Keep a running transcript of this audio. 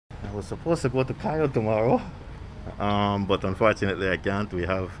I was supposed to go to Cairo tomorrow, but unfortunately I can't. We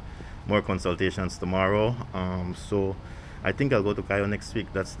have more consultations tomorrow. So I think I'll go to Cairo next week.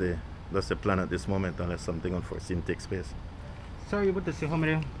 That's the plan at this moment, unless something unforeseen takes place. So are you able to see how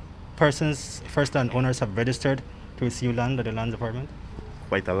many persons, first-land owners, have registered to receive land at the land department?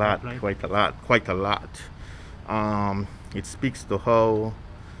 Quite a lot, quite a lot, quite a lot. It speaks to how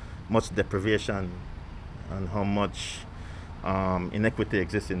much deprivation and how much inequity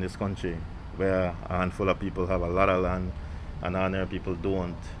exists in this country, where a handful of people have a lot of land and other people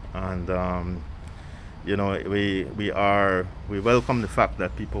don't. And we welcome the fact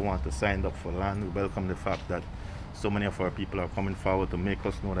that people want to sign up for land. We welcome the fact that so many of our people are coming forward to make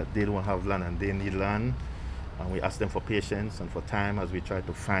us know that they don't have land and they need land. And we ask them for patience and for time as we try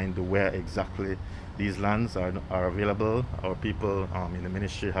to find where exactly these lands are available. Our people in the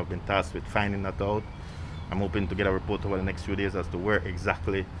ministry have been tasked with finding that out. I'm hoping to get a report over the next few days as to where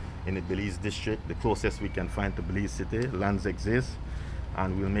exactly in the Belize district, the closest we can find to Belize City, lands exist.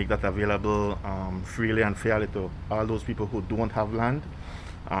 And we'll make that available freely and fairly to all those people who don't have land.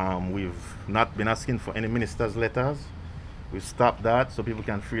 We've not been asking for any minister's letters. We've stopped that so people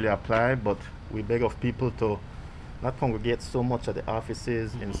can freely apply, but we beg of people to not congregate so much at the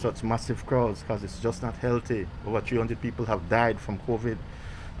offices in such massive crowds, because it's just not healthy. Over 300 people have died from COVID.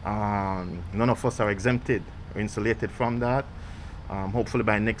 None of us are exempted or insulated from that. Hopefully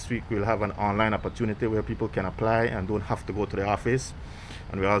by next week we'll have an online opportunity where people can apply and don't have to go to the office.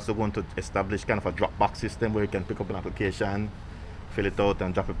 And we're also going to establish kind of a drop box system where you can pick up an application, fill it out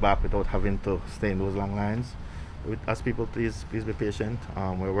and drop it back without having to stay in those long lines. We ask people, please be patient.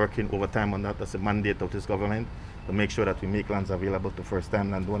 We're working overtime on that. That's a mandate of this government to make sure that we make lands available to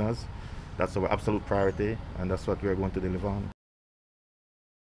first-time landowners. That's our absolute priority, and that's what we're going to deliver on.